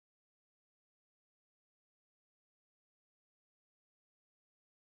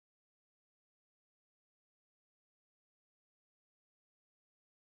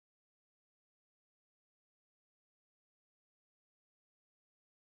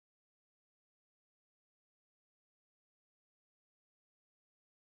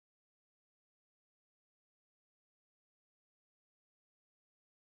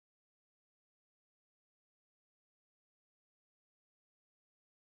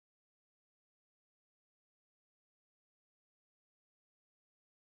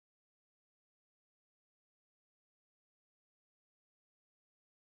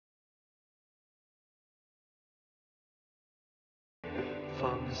放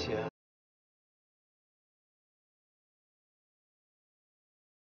下。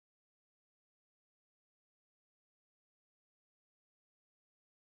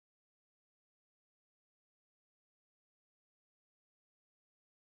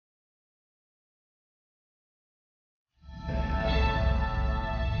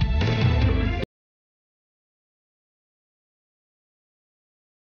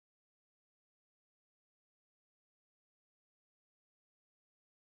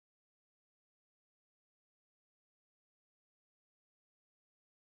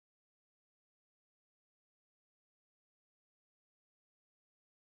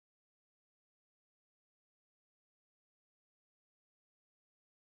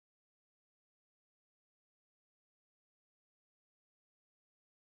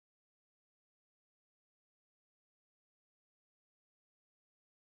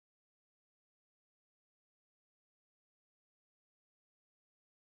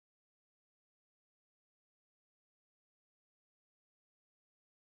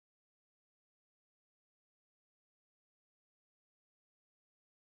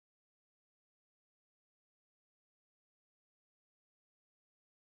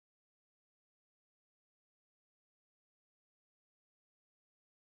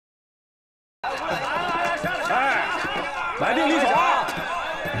哎，来定离手啊！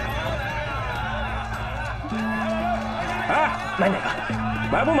哎，买哪个？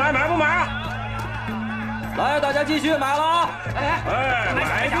买不买？买不买啊？来，大家继续买了啊！哎，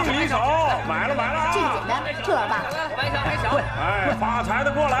买定离手，买了买了啊！这个简单，这玩吧。对，哎，发财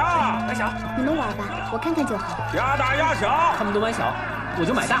的过来啊！买小，你们玩吧，我看看就好。压大压小，他们都买小，我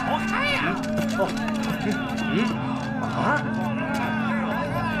就买大。哎呀，我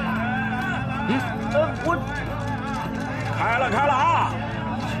开了啊！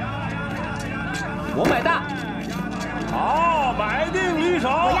我买大。好，买定离手。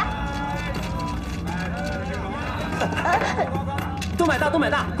我压。都买大，都买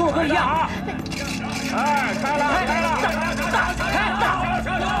大，跟我哥一样。哎，开了。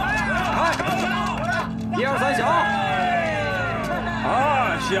1、2、3，小。啊，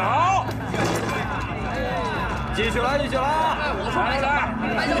小。继续来。来，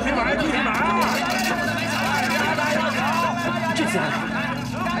继续买啊！这下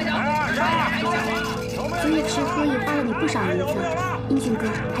昨夜吃喝也花了你不少银子，英俊哥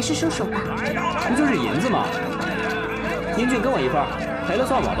还是收手吧。不就是银子吗？英俊跟我一份，赔了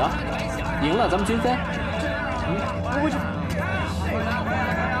算我的，赢了咱们均分。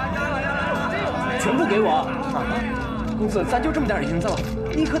全部给我！公子，咱就这么点银子了，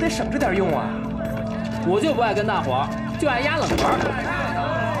你可得省着点用啊！我就不爱跟大伙儿，就爱压冷门。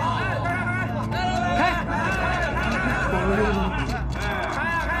开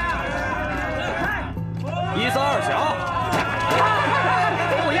！1、3、2，小。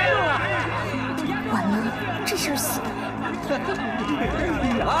我压中了。完了，这事儿死了。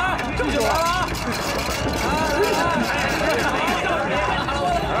来，这么就完了。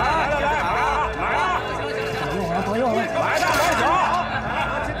不用了，买大买小。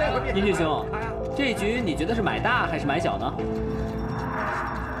英俊兄，这局你觉得是买大还是买小呢？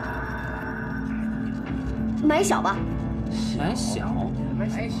买小吧。买小。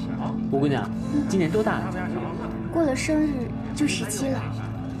吴姑娘，今年多大了？过了生日就17了。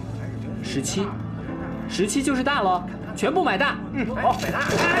17就是大了，全部买大。好，买大。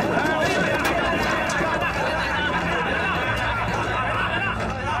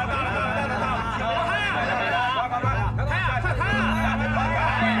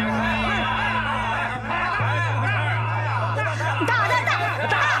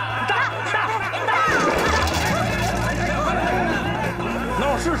那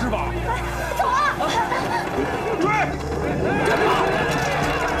我试试吧。走啊！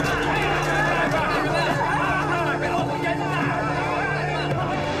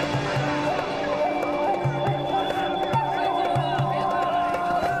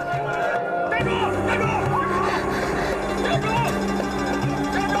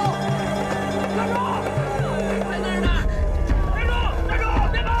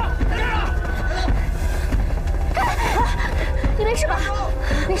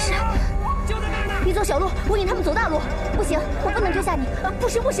小路，我引他们走大路。不行，我不能丢下你。不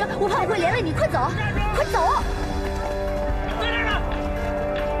行，我怕我会连累你。快走，快走！在那儿呢，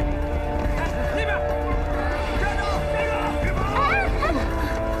那边，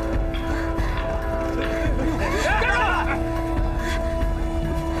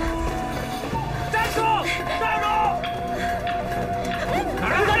站住！站住！哪儿？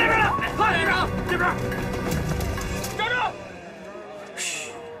在那边呢，快点上，这边。站住！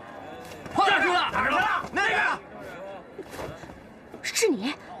嘘，站住了，哪儿去了？那边。是你。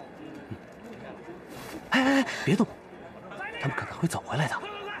哎，别动，他们可能会走回来的。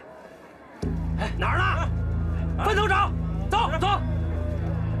哎，哪儿呢？分头找，走。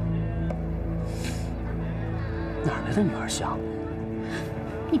哪来的女儿香？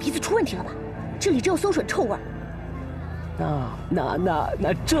你鼻子出问题了吧？这里只有馊水臭味。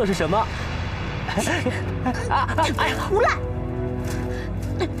那这是什么？哎呀，无赖！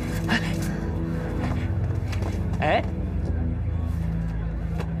哎，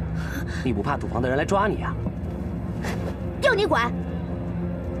你不怕赌房的人来抓你啊？要你管！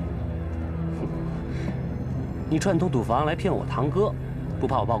你串通赌房来骗我堂哥，不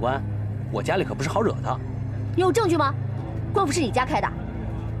怕我报官？我家里可不是好惹的。有证据吗？官府是你家开的，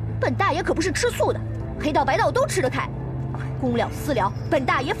本大爷可不是吃素的，黑道白道都吃得开。公了私了，本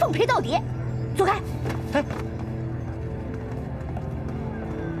大爷奉陪到底。走开！哎。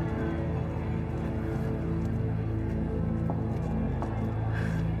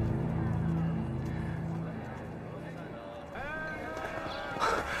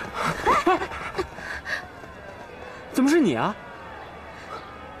怎么是你啊？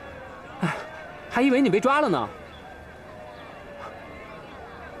哎，还以为你被抓了呢。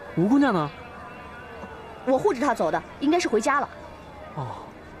吴姑娘呢？我护着她走的，应该是回家了。哦，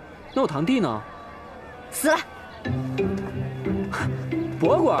那我堂弟呢？死了。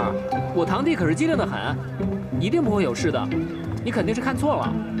跛跛，我堂弟可是机灵的很，一定不会有事的。你肯定是看错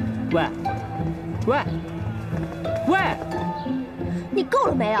了。喂，你够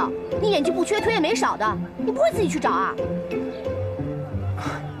了没有？你眼睛不缺，腿也没少的，你不会自己去找啊？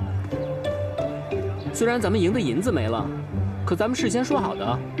虽然咱们赢的银子没了，可咱们事先说好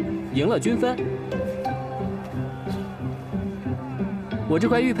的，赢了均分。我这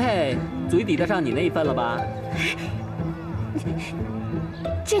块玉佩足以抵得上你那一份了吧？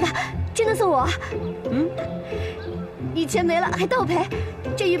这能送我？嗯，你钱没了还倒赔，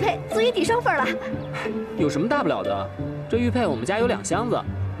这玉佩足以抵双份了。有什么大不了的？这玉佩我们家有2箱子，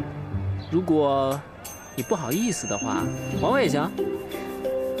如果你不好意思的话，还我也行。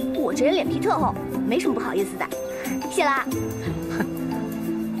我这人脸皮特厚，没什么不好意思的。谢啦。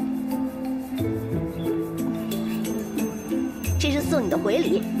这是送你的回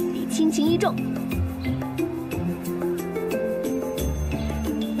礼，比亲情意重。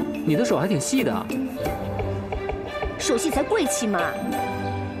你的手还挺细的。手细才贵气嘛。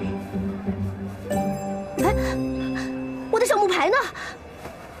哎，我的小木牌呢？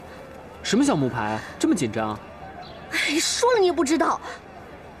什么小木牌？这么紧张？哎，说了你也不知道。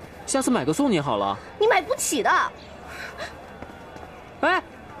下次买个送你好了。你买不起的。哎，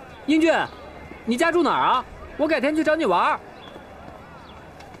英俊，你家住哪儿啊？我改天去找你玩。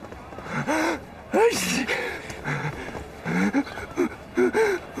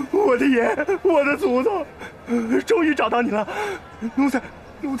我的爷，我的祖宗，终于找到你了！奴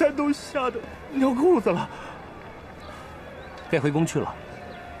才都吓得尿裤子了。该回宫去了，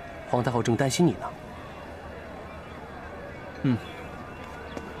皇太后正担心你呢。嗯。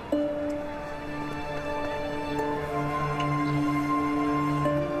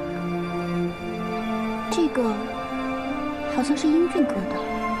这个好像是英俊哥的。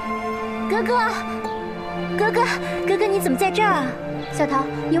哥哥，你怎么在这儿啊？小桃，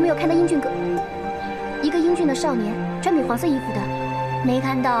你有没有看到英俊哥？一个英俊的少年，穿米黄色衣服的，没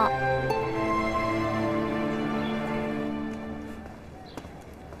看到。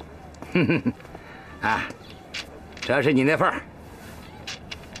啊，这是你那份儿。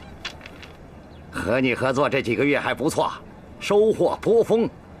和你合作这几个月还不错，收获颇丰。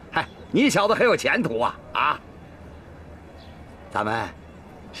嗨，你小子很有前途啊！啊，咱们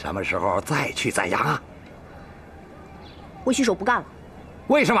什么时候再去宰羊啊？我洗手不干了。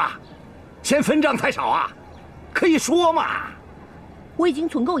为什么？嫌分账太少啊？可以说嘛。我已经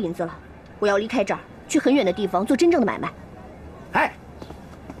存够银子了，我要离开这儿，去很远的地方做真正的买卖。哎，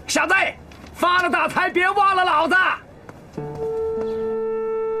小子，发了大财别忘了老子！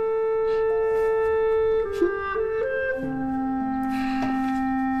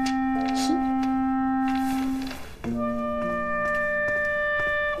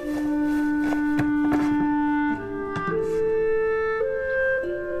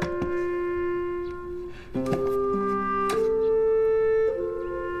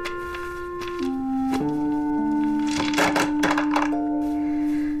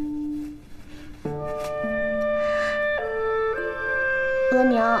额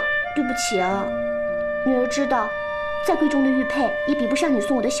娘，对不起啊，女儿知道，再贵重的玉佩也比不上你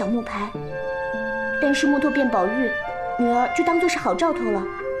送我的小木牌。但是木头变宝玉，女儿就当做是好兆头了。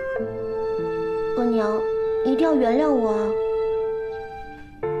额娘，你一定要原谅我啊！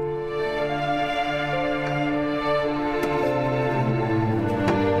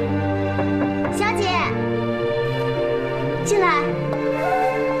小姐。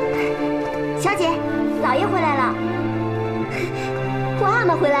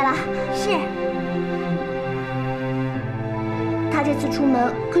妈回来了。是。她这次出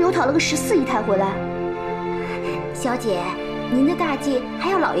门可又讨了个14姨太回来。小姐，您的大计还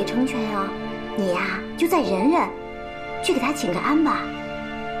要老爷成全啊！你呀，就再忍忍，去给他请个安吧。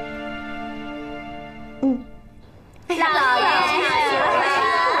嗯。老爷，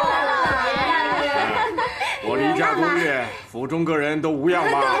我离家多月，府中各人都无恙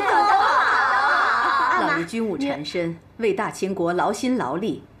吧？老爷军务缠身，为大清国劳心劳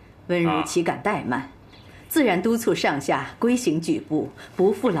力，温如岂敢怠慢？自然督促上下规行矩步，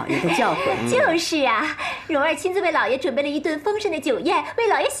不负老爷的教诲。就是啊，蓉儿亲自为老爷准备了一顿丰盛的酒宴，为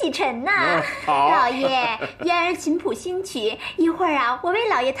老爷洗尘呢。老爷，燕儿琴谱新曲，一会儿啊，我为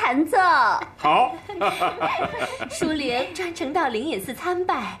老爷弹奏。好。淑玲专程到灵隐寺参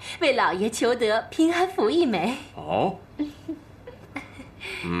拜，为老爷求得平安符一枚。哦。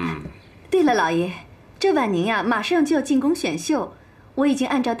对了，老爷，这晚您呀，马上就要进宫选秀。我已经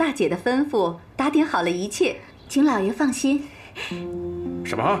按照大姐的吩咐打点好了一切，请老爷放心。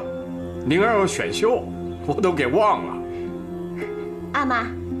什么？宁儿要选秀，我都给忘了。阿妈，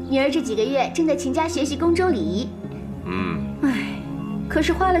女儿这几个月正在勤加学习宫中礼仪。可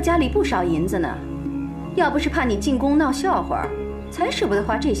是花了家里不少银子呢。要不是怕你进宫闹笑话，才舍不得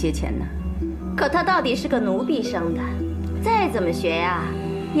花这些钱呢。可他到底是个奴婢生的，再怎么学呀，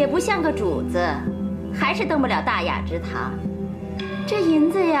也不像个主子，还是登不了大雅之堂。这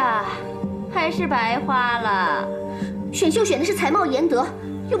银子呀，还是白花了。选秀选的是才貌贤德，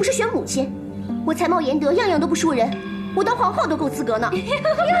又不是选母亲。我才貌贤德，样样都不输人，我当皇后都够资格呢。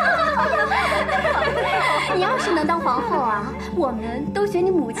你要是能当皇后啊，我们都选你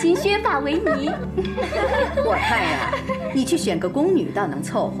母亲削发为尼。我看呀，你去选个宫女倒能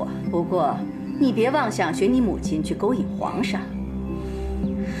凑合，不过你别妄想学你母亲去勾引皇上。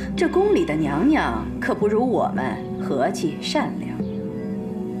这宫里的娘娘可不如我们和气善良，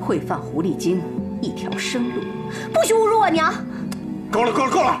会放狐狸精一条生路。不许侮辱我娘！够了，够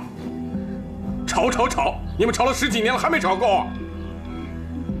了，够了！吵！你们吵了10几年了，还没吵够？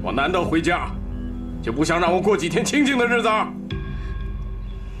我难得回家，就不想让我过几天清静的日子？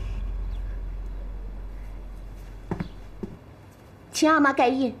请阿妈盖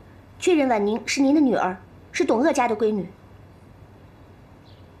印，确认婉宁是您的女儿，是董鄂家的闺女。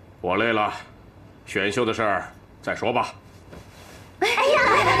我累了，选秀的事儿再说吧。哎呀，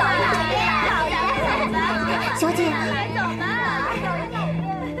小姐，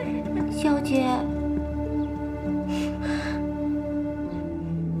小姐，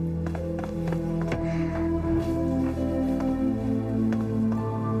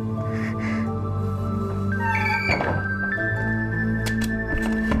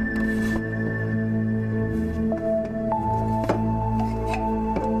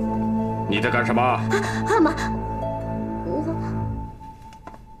你在干什么？阿妈，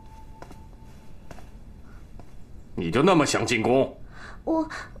你就那么想进宫？我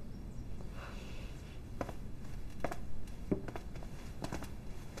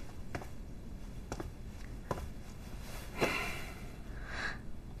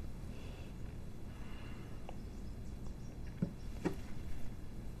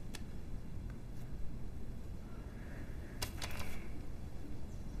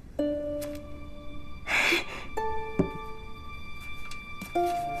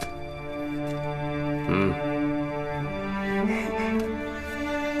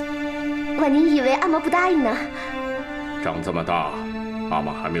婉宁以为阿妈不答应呢。长这么大，阿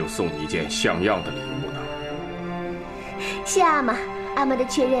妈还没有送你一件像样的礼物呢。谢阿妈，阿妈的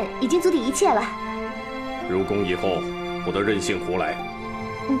确认已经足抵一切了。入宫以后不得任性胡来，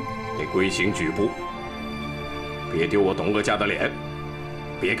得规行矩步，别丢我董鄂家的脸，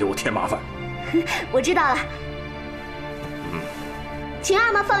别给我添麻烦。我知道了。请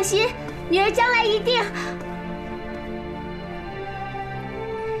阿妈放心，女儿将来一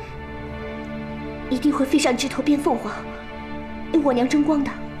定会飞上枝头变凤凰，为我娘争光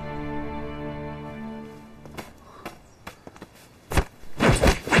的。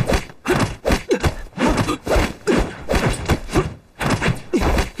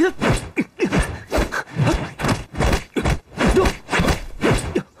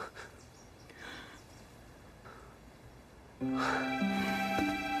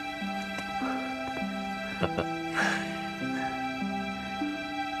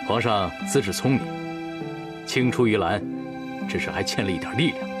皇上资质聪明，青出于蓝，只是还欠了一点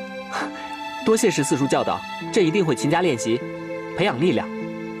力量。多谢十四叔教导，朕一定会勤加练习，培养力量，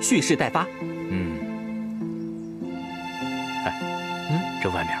蓄势待发。这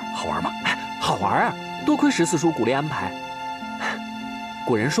外面好玩吗？好玩啊！多亏十四叔鼓励安排。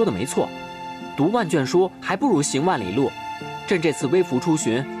古人说的没错，读万卷书还不如行万里路。朕这次微服出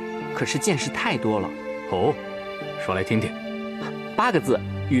巡，可是见识太多了。哦，说来听听。8个字：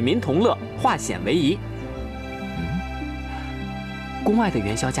与民同乐，化险为夷。宫外的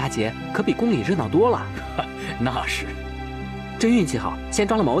元宵佳节可比宫里热闹多了。那是，朕运气好，先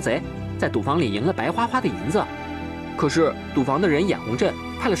抓了毛贼，在赌坊里赢了白花花的银子。可是赌坊的人眼红朕，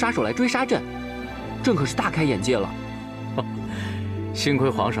派了杀手来追杀朕，朕可是大开眼界了。幸亏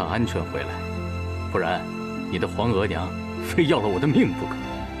皇上安全回来，不然你的皇额娘非要了我的命不可。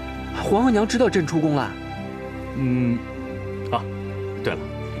皇额娘知道朕出宫了。对了，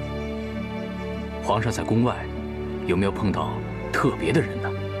皇上在宫外有没有碰到特别的人呢？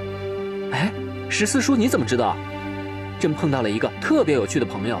哎，14叔你怎么知道？朕碰到了一个特别有趣的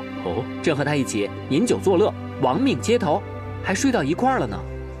朋友。哦，朕和他一起饮酒作乐，亡命街头，还睡到一块儿了呢。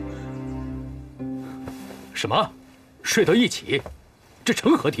什么？睡到一起？这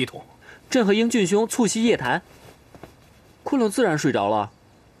成何体统？朕和英俊兄促膝夜谈，困了自然睡着了。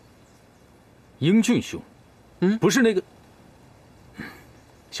英俊兄，不是那个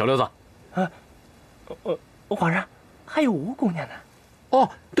小六子。皇上，还有吴姑娘呢。哦，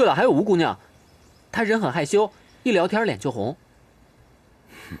对了，还有吴姑娘，她人很害羞，一聊天脸就红。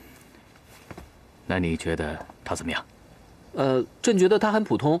那你觉得她怎么样？朕觉得她很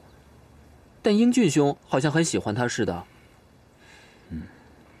普通，但英俊兄好像很喜欢她似的。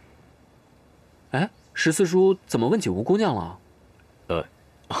哎，14叔怎么问起吴姑娘了？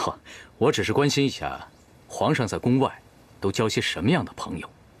我只是关心一下，皇上在宫外都交些什么样的朋友？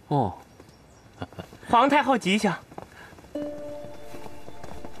哦，皇太后吉祥。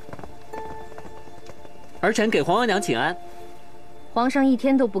儿臣给皇额娘请安。皇上一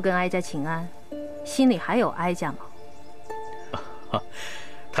天都不跟哀家请安，心里还有哀家吗？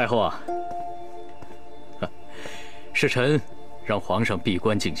太后啊，是臣让皇上闭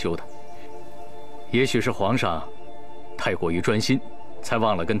关静修的。也许是皇上太过于专心，才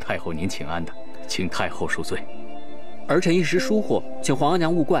忘了跟太后您请安的，请太后恕罪。儿臣一时疏忽，请皇额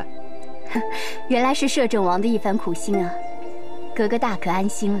娘勿怪。原来是摄政王的一番苦心啊，格格大可安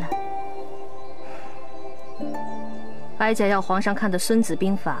心了。哀家要皇上看的《孙子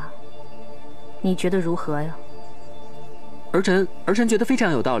兵法》，你觉得如何呀？儿臣觉得非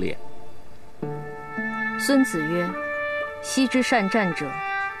常有道理。孙子曰：“昔之善战者，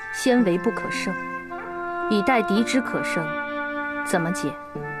先为不可胜，以待敌之可胜。”怎么解？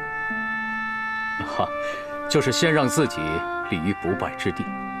就是先让自己立于不败之地。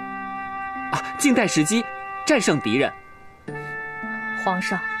静待时机，战胜敌人。皇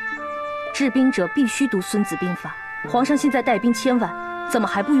上，治兵者必须读《孙子兵法》。皇上现在带兵1000万，怎么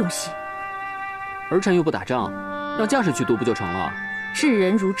还不用习？儿臣又不打仗，让将士去读不就成了？治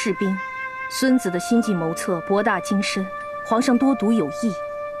人如治兵，孙子的心计谋策博大精深，皇上多读有益。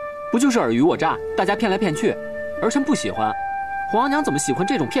不就是尔虞我诈，大家骗来骗去？儿臣不喜欢。皇额娘怎么喜欢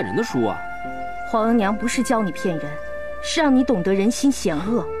这种骗人的书啊？皇额娘不是教你骗人，是让你懂得人心险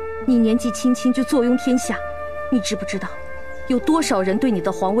恶。你年纪轻轻就坐拥天下，你知不知道，有多少人对你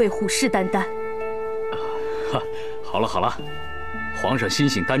的皇位虎视眈眈？好了，皇上心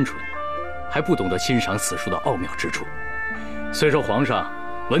性单纯，还不懂得欣赏此书的奥妙之处。虽说皇上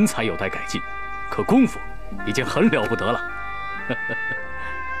文采有待改进，可功夫已经很了不得了。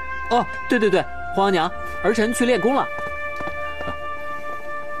哦，对，皇额娘，儿臣去练功了。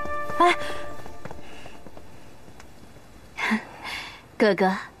哎，哥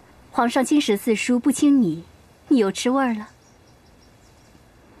哥，皇上亲14叔不亲你，你有吃味儿了。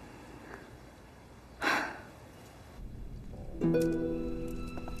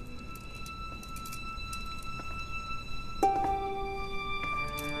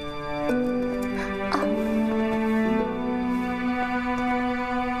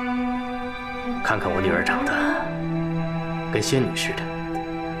看看我女儿长得跟仙女似的，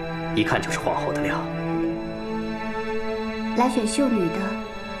一看就是皇后的料。来选秀女的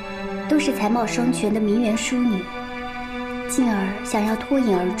都是才貌双全的名媛淑女，静儿想要脱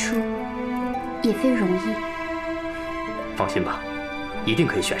颖而出，也非容易。放心吧，一定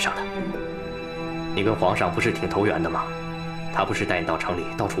可以选上的。你跟皇上不是挺投缘的吗？他不是带你到城里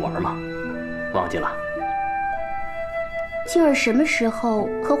到处玩吗？忘记了？静儿什么时候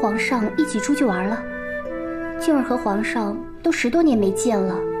和皇上一起出去玩了？静儿和皇上都10多年没见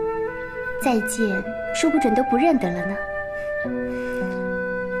了，再见说不准都不认得了呢。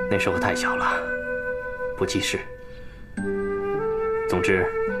那时候太小了，不记事。总之，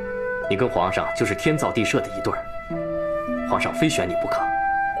你跟皇上就是天造地设的一对儿，皇上非选你不可。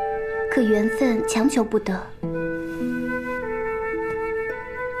可缘分强求不得。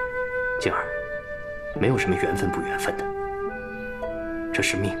静儿，没有什么缘分不缘分的，这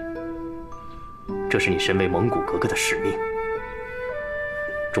是命，这是你身为蒙古格格的使命。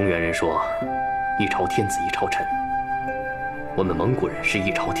中原人说，一朝天子一朝臣。我们蒙古人是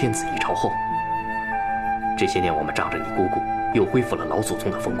一朝天子一朝后。这些年我们仗着你姑姑，又恢复了老祖宗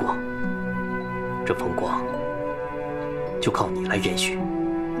的风光。这风光就靠你来延续。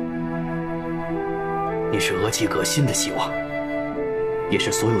你是额济格心的希望，也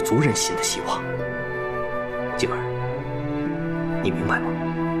是所有族人心的希望。静儿，你明白吗？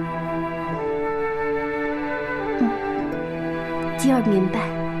静儿明白，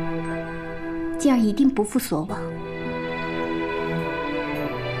静儿一定不负所望。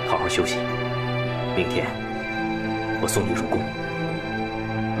好好休息，明天我送你入宫。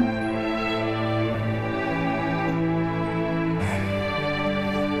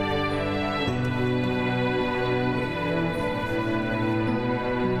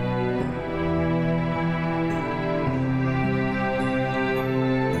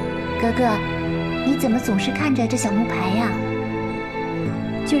哥哥，你怎么总是看着这小木牌呀？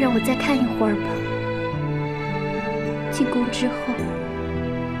就让我再看一会儿吧。进宫之后，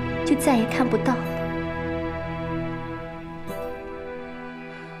就再也看不到了。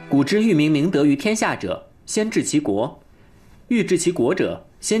古之欲明明德于天下者，先治其国；欲治其国者，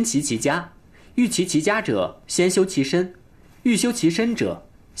先齐其家；欲齐其家者，先修其身；欲修其身者，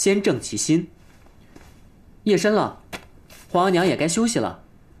先正其心。夜深了，皇额娘也该休息了，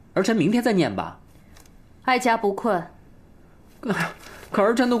儿臣明天再念吧。哀家不困。可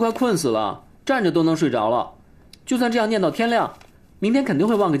儿臣都快困死了，站着都能睡着了。就算这样念到天亮，明天肯定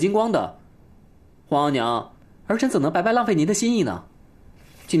会忘个精光的。皇额娘，儿臣怎能白白浪费您的心意呢？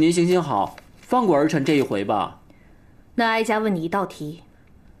请您行行好，放过儿臣这一回吧。那哀家问你一道题，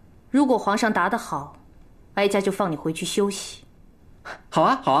如果皇上答得好，哀家就放你回去休息。好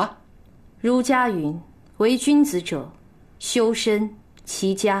啊，好啊。儒家云：为君子者，修身、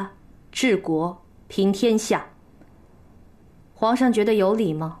齐家、治国、平天下。皇上觉得有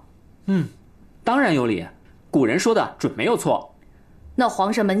理吗？当然有理，古人说的准没有错。那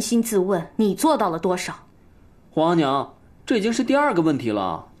皇上扪心自问，你做到了多少？皇额娘，这已经是第2个问题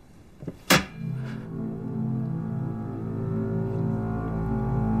了。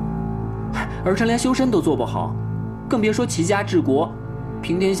儿臣连修身都做不好，更别说齐家治国、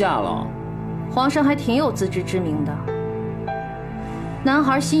平天下了。皇上还挺有自知之明的。男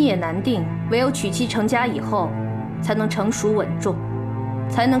孩心也难定，唯有娶妻成家以后，才能成熟稳重，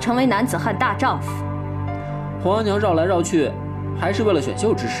才能成为男子汉大丈夫。皇额娘绕来绕去，还是为了选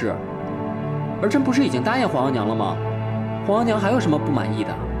秀之事。儿臣不是已经答应皇额娘了吗？皇额娘还有什么不满意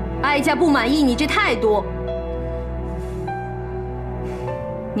的？哀家不满意你这态度。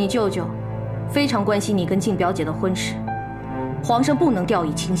你舅舅非常关心你跟静表姐的婚事，皇上不能掉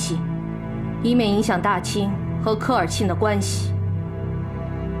以轻心，以免影响大清和科尔沁的关系。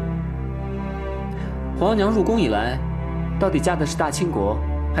皇额娘入宫以来，到底嫁的是大清国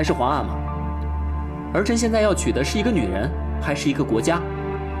还是皇阿玛？儿臣现在要娶的是一个女人，还是一个国家？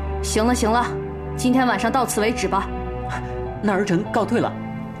行了行了，今天晚上到此为止吧。那儿臣告退了。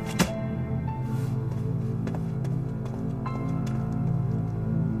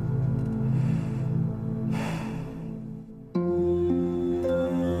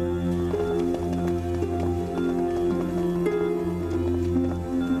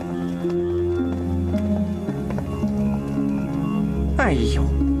哎呦，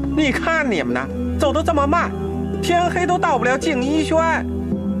你看你们呢，走得这么慢，天黑都到不了静怡轩，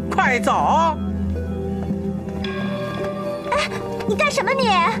快走！哎，你干什么你？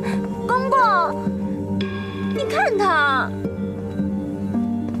公公，你看他。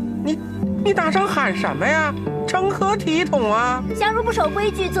你大声喊什么呀？成何体统啊！祥如不守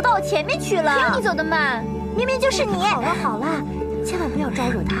规矩，走到我前面去了。凭你走得慢，明明就是你。好了好了，千万不要招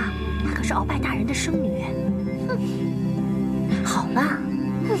惹她，她可是鳌拜大人的生女。哼。好了，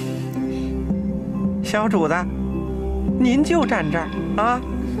小主子，您就站这儿啊！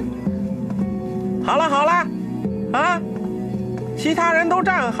好了好了，啊，其他人都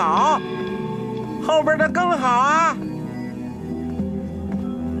站好，后边的跟好啊！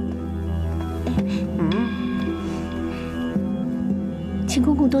请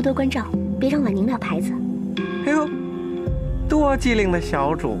公公多多关照，别让婉宁撂牌子。哎呦，多机灵的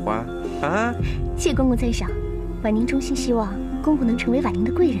小主啊！啊，谢公公赞赏，婉宁衷心希望公公能成为婉宁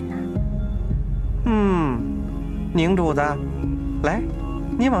的贵人呢。宁主子，来，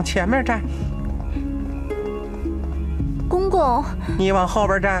你往前面站。公公，你往后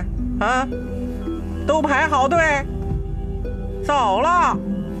边站啊！都排好队，走了，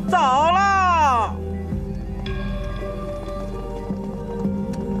走了。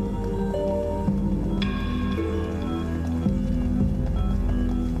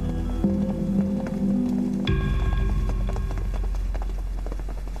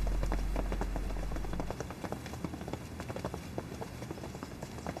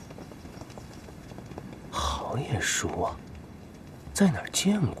好眼熟啊，在哪儿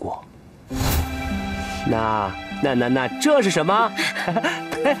见过？那这是什么？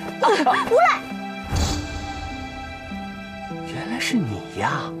无赖！原来是你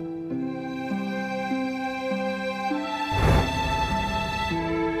呀！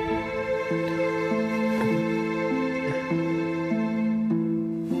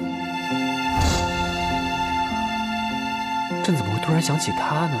朕怎么会突然想起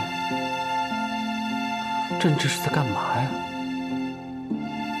他呢？朕这是在干嘛呀？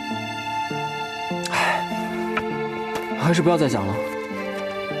唉，还是不要再想了。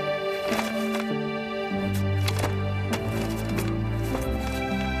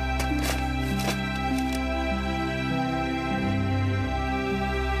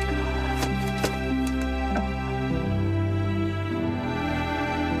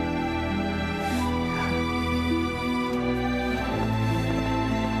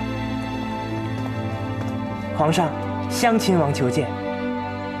皇上，襄亲王求见。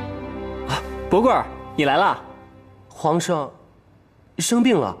啊，伯贵儿，你来了。皇上生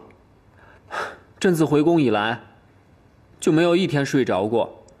病了。朕自回宫以来，就没有一天睡着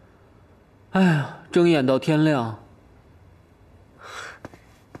过。哎呀，睁眼到天亮。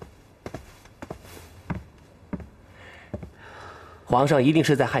皇上一定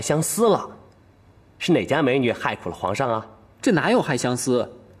是在害相思了。是哪家美女害苦了皇上啊？这哪有害相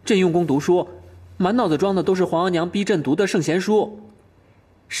思？朕用功读书。满脑子装的都是皇额娘逼朕读的圣贤书，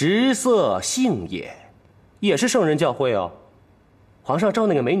食色性也，也是圣人教诲哦。皇上召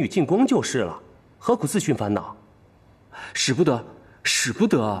那个美女进宫就是了，何苦自寻烦恼？使不得，使不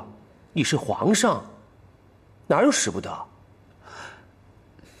得！你是皇上，哪有使不得？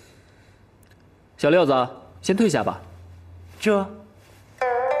小六子，先退下吧。这，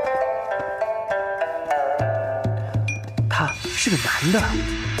他是个男的，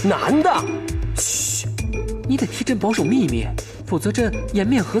男的。嘘，你得替朕保守秘密，否则朕颜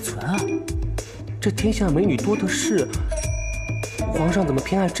面何存啊！这天下美女多的是，皇上怎么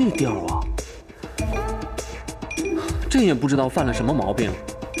偏爱这调啊？朕也不知道犯了什么毛病，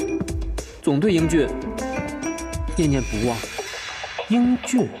总对英俊念念不忘。英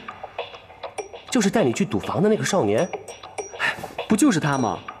俊，就是带你去赌房的那个少年，不就是他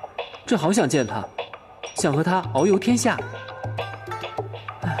吗？朕好想见他，想和他遨游天下。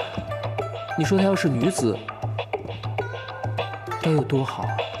你说她要是女子，该有多好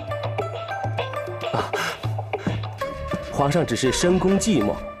啊！皇上只是深宫寂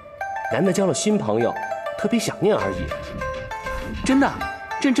寞，难得交了新朋友，特别想念而已。真的，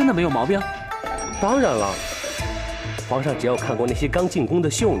朕真的没有毛病？当然了，皇上只要看过那些刚进宫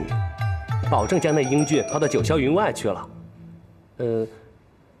的秀女，保证将那英俊抛到九霄云外去了。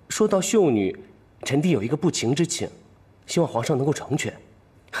说到秀女，臣弟有一个不情之请，希望皇上能够成全。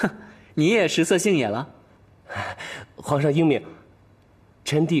哼。你也食色性也了，皇上英明，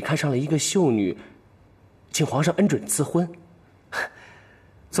臣弟看上了一个秀女，请皇上恩准赐婚。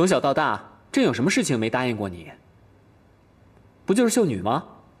从小到大，朕有什么事情没答应过你？不就是秀女吗？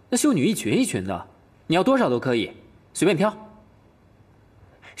那秀女一群一群的，你要多少都可以，随便挑。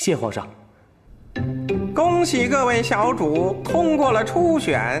谢皇上。恭喜各位小主通过了初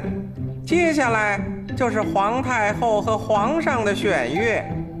选，接下来就是皇太后和皇上的选阅。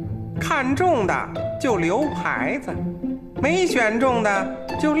看中的就留牌子，没选中的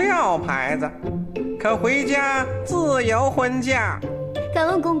就撂牌子，可回家自由婚嫁。敢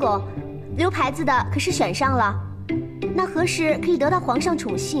问公公，留牌子的可是选上了，那何时可以得到皇上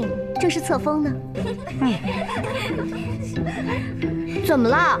宠幸，正式册封呢？怎么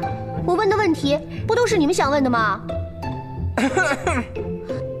了？我问的问题不都是你们想问的吗？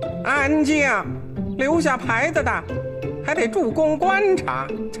安静，留下牌子的还得助攻观察，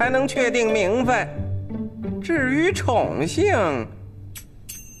才能确定名分。至于宠幸，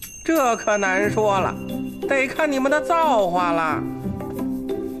这可难说了，得看你们的造化了。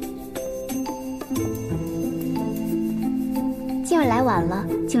今儿来晚了，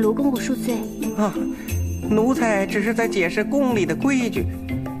请卢公公恕罪。啊，奴才只是在解释宫里的规矩。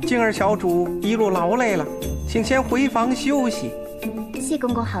静儿小主一路劳累了，请先回房休息。谢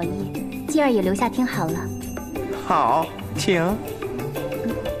公公好意，静儿也留下听好了。好，请。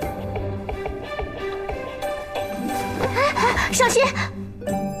小心！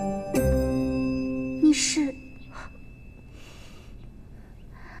你是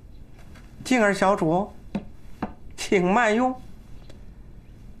静儿小主，请慢用。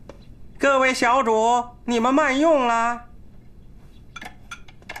各位小主，你们慢用啦。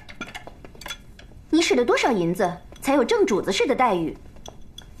你使了多少银子，才有正主子式的待遇？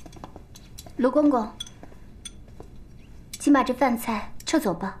卢公公，请把这饭菜撤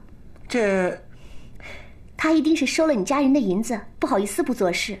走吧。他一定是收了你家人的银子，不好意思不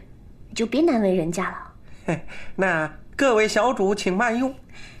做事，你就别难为人家了。那各位小主请慢用，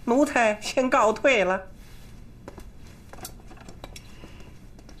奴才先告退了。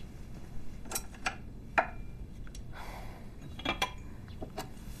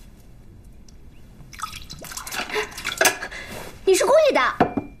你是故意的，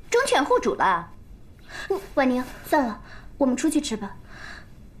争权护主了。婉宁，算了，我们出去吃吧。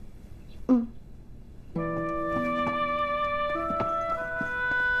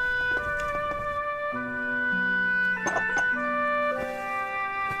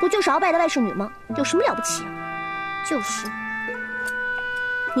不就是鳌拜的外甥女吗？有什么了不起？就是。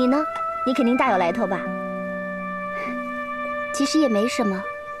你呢？你肯定大有来头吧？其实也没什么，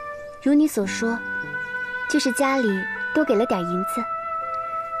如你所说，就是家里多给了点银子。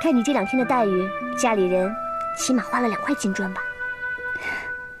看你这2天的待遇，家里人起码花了2块金砖吧？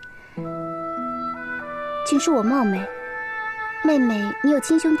请恕我冒昧，妹妹，你有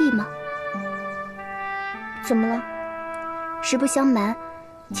亲兄弟吗？怎么了？实不相瞒，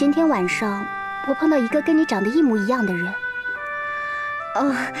前天晚上我碰到一个跟你长得一模一样的人。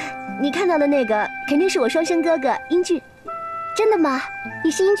哦，你看到的那个肯定是我双生哥哥英俊。真的吗？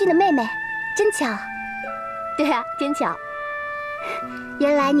你是英俊的妹妹，真巧。对啊，真巧。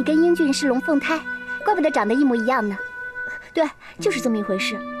原来你跟英俊是龙凤胎，怪不得长得一模一样呢。对，就是这么一回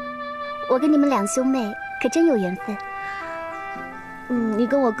事。我跟你们2兄妹可真有缘分。你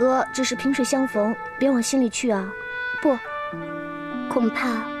跟我哥只是萍水相逢，别往心里去啊。不，恐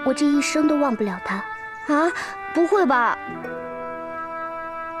怕我这一生都忘不了他。啊？不会吧？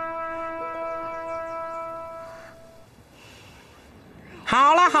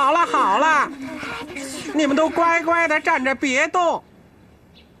好了好了好了，你们都乖乖的站着别动，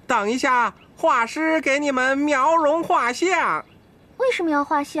等一下画师给你们描容画像。为什么要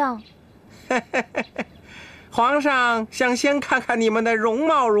画像？皇上想先看看你们的容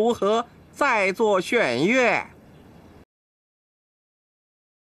貌如何，再做选阅。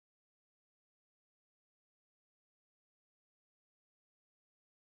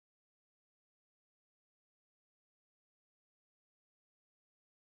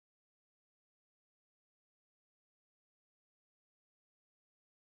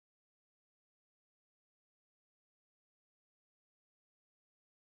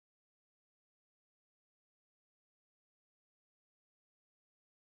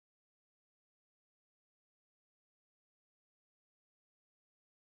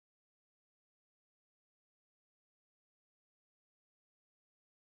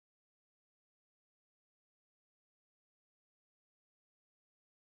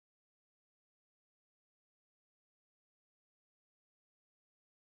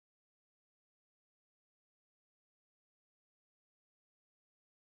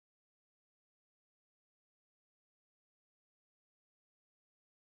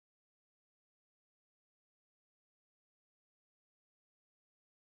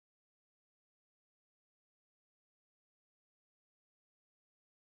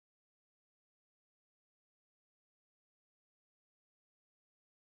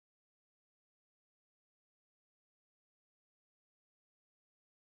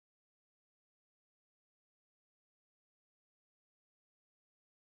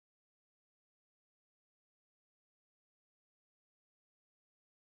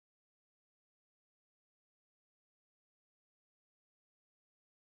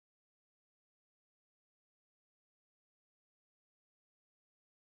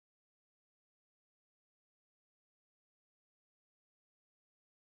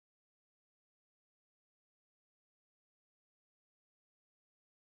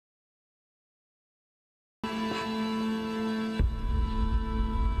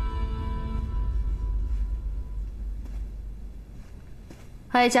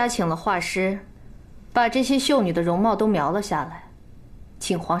哀家请了画师，把这些秀女的容貌都描了下来，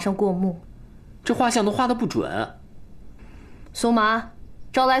请皇上过目。这画像都画得不准。苏麻，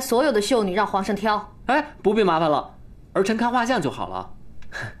招来所有的秀女，让皇上挑。哎，不必麻烦了，儿臣看画像就好了。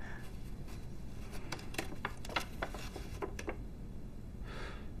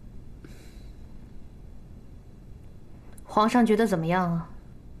皇上觉得怎么样啊？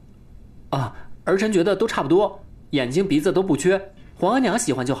啊，儿臣觉得都差不多，眼睛鼻子都不缺，皇额娘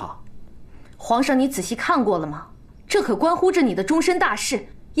喜欢就好。皇上，你仔细看过了吗？这可关乎着你的终身大事，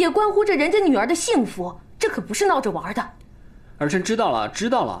也关乎着人家女儿的幸福，这可不是闹着玩的。儿臣知道了，知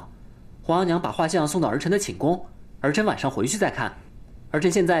道了。皇额娘把画像送到儿臣的寝宫，儿臣晚上回去再看。儿臣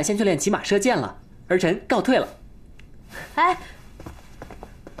现在先去练骑马射箭了，儿臣告退了。哎，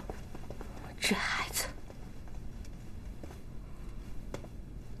这孩子。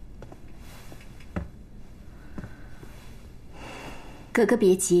格格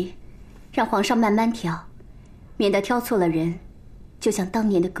别急，让皇上慢慢挑，免得挑错了人，就像当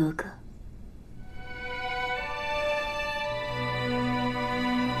年的格格。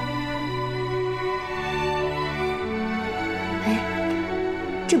哎，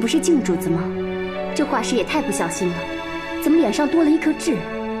这不是镜主子吗？这画师也太不小心了，怎么脸上多了一颗痣？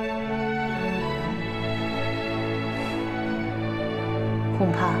恐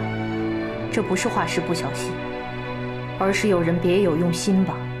怕这不是画师不小心，而是有人别有用心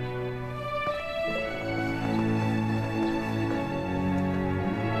吧。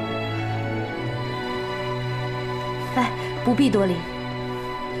哎，不必多礼。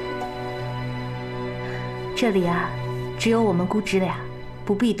这里啊，只有我们姑侄俩，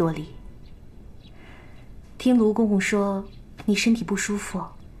不必多礼。听卢公公说你身体不舒服，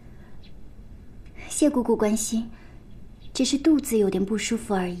谢姑姑关心，只是肚子有点不舒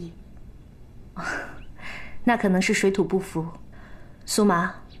服而已。那可能是水土不服。苏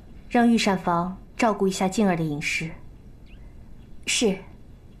麻，让御膳房照顾一下静儿的饮食。是。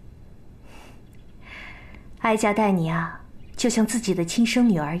哀家待你啊，就像自己的亲生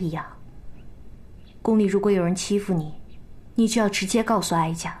女儿一样。宫里如果有人欺负你，你就要直接告诉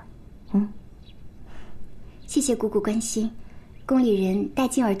哀家。谢谢姑姑关心，宫里人待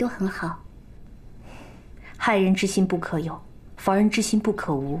静儿都很好。害人之心不可有，防人之心不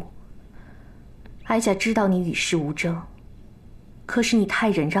可无。哀家知道你与世无争，可是你太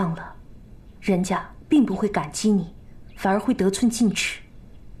忍让了，人家并不会感激你，反而会得寸进尺，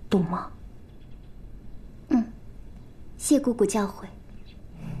懂吗？谢姑姑教诲。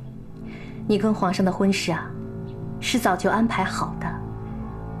你跟皇上的婚事啊，是早就安排好的，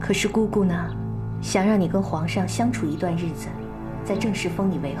可是姑姑呢，想让你跟皇上相处一段日子，再正式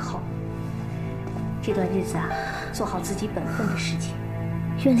封你为后。这段日子啊，做好自己本分的事情。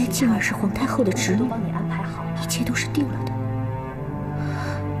原来静儿是皇太后的侄女，都帮你安排好了，一切都是定了的。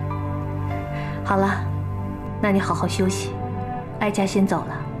好了，那你好好休息，哀家先走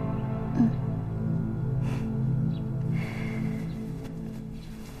了。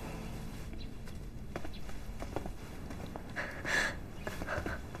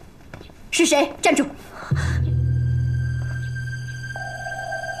是谁？站住！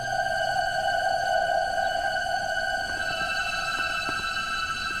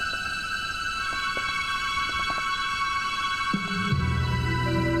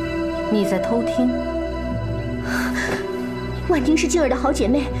你在偷听？婉婷是静儿的好姐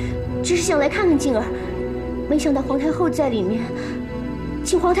妹，只是想来看看静儿，没想到皇太后在里面，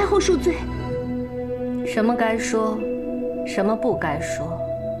请皇太后恕罪。什么该说，什么不该说，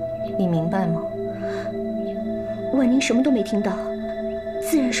你明白吗？婉宁什么都没听到，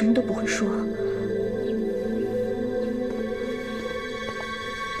自然什么都不会说。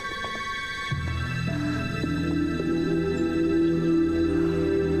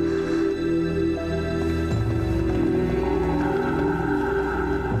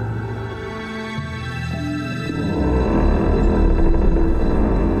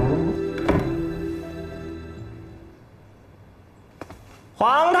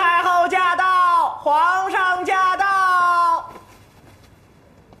皇太后驾到！皇上驾到！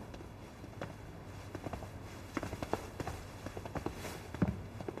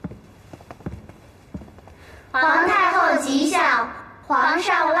皇太后吉祥，皇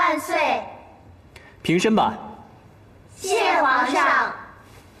上万岁！平身吧。谢皇上。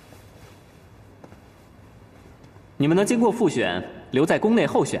你们能经过复选，留在宫内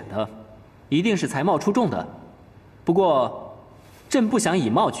候选的，一定是才貌出众的。不过，朕不想以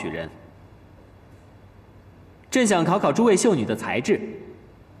貌取人，朕想考考诸位秀女的才智。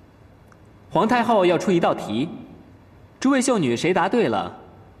皇太后要出一道题，诸位秀女谁答对了，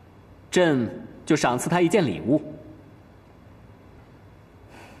朕就赏赐她一件礼物。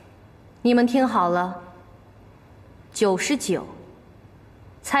你们听好了，99，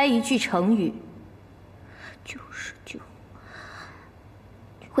猜一句成语。99。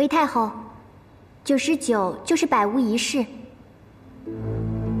回太后，99就是百无一失。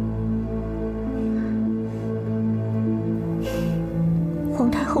皇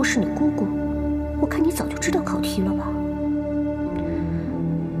太后是你姑姑，我看你早就知道考题了吧？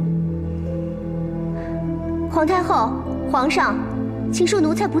皇太后，皇上，请恕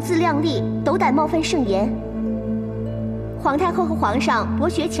奴才不自量力，斗胆冒犯圣颜。皇太后和皇上博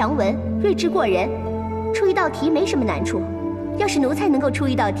学强文，睿智过人，出一道题没什么难处。要是奴才能够出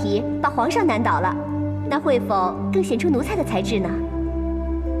一道题，把皇上难倒了，那会否更显出奴才的才智呢？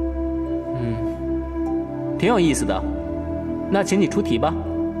挺有意思的。那请你出题吧。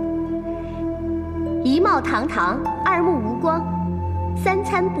一貌堂堂，二目无光，三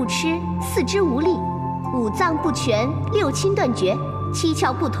餐不吃，四肢无力，五脏不全，六亲断绝，七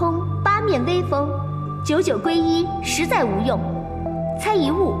窍不通，八面威风，九九归一，实在无用。猜一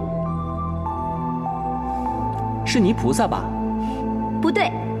物。是泥菩萨吧？不对。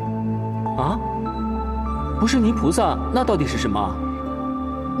啊？不是泥菩萨，那到底是什么？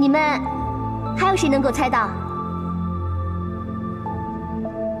你们还有谁能够猜到？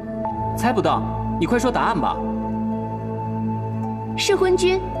猜不到，你快说答案吧。是昏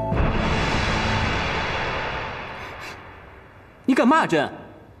君。你敢骂朕？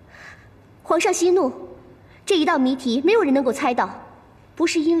皇上息怒，这一道谜题没有人能够猜到，不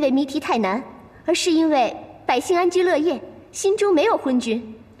是因为谜题太难，而是因为百姓安居乐业，心中没有昏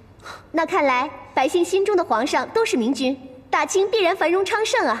君。那看来百姓心中的皇上都是明君，大清必然繁荣昌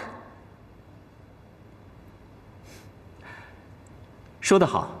盛啊！说得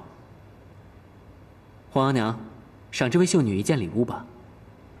好，皇额娘，赏这位秀女一件礼物吧。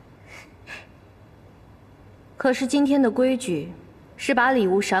可是今天的规矩是把礼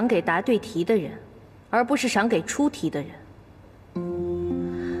物赏给答对题的人，而不是赏给出题的人。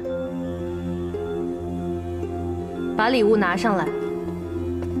把礼物拿上来。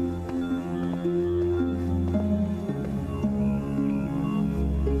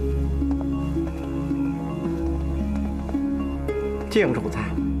静主子，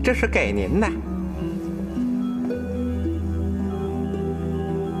这是给您的。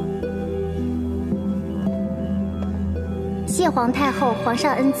谢皇太后、皇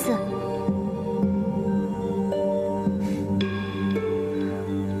上恩赐。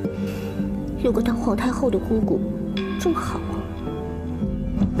有个当皇太后的姑姑，正好啊。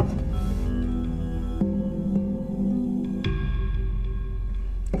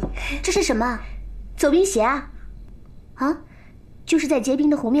这是什么？走冰鞋啊？啊？就是在结冰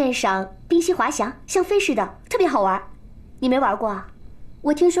的湖面上冰溪滑翔，像飞似的，特别好玩。你没玩过啊？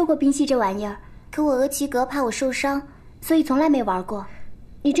我听说过冰溪这玩意儿，可我额齐格怕我受伤，所以从来没玩过。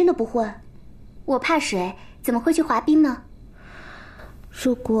你真的不会？我怕水，怎么会去滑冰呢？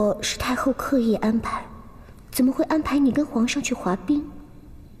如果是太后刻意安排，怎么会安排你跟皇上去滑冰？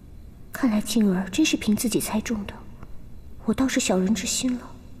看来静儿真是凭自己猜中的，我倒是小人之心了。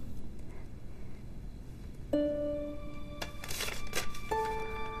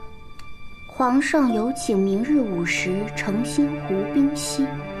皇上有请明日午时澄清湖冰溪，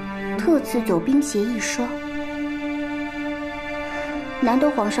特赐走冰鞋一双。难得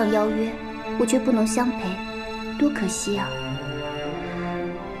皇上邀约，我却不能相陪，多可惜啊！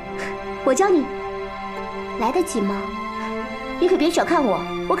我教你，来得及吗？你可别小看我，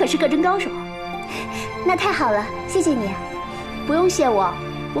我可是个真高手。那太好了，谢谢你。不用谢我，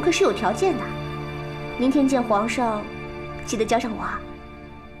我可是有条件的。明天见皇上，记得教上我啊。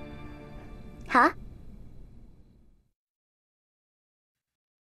好。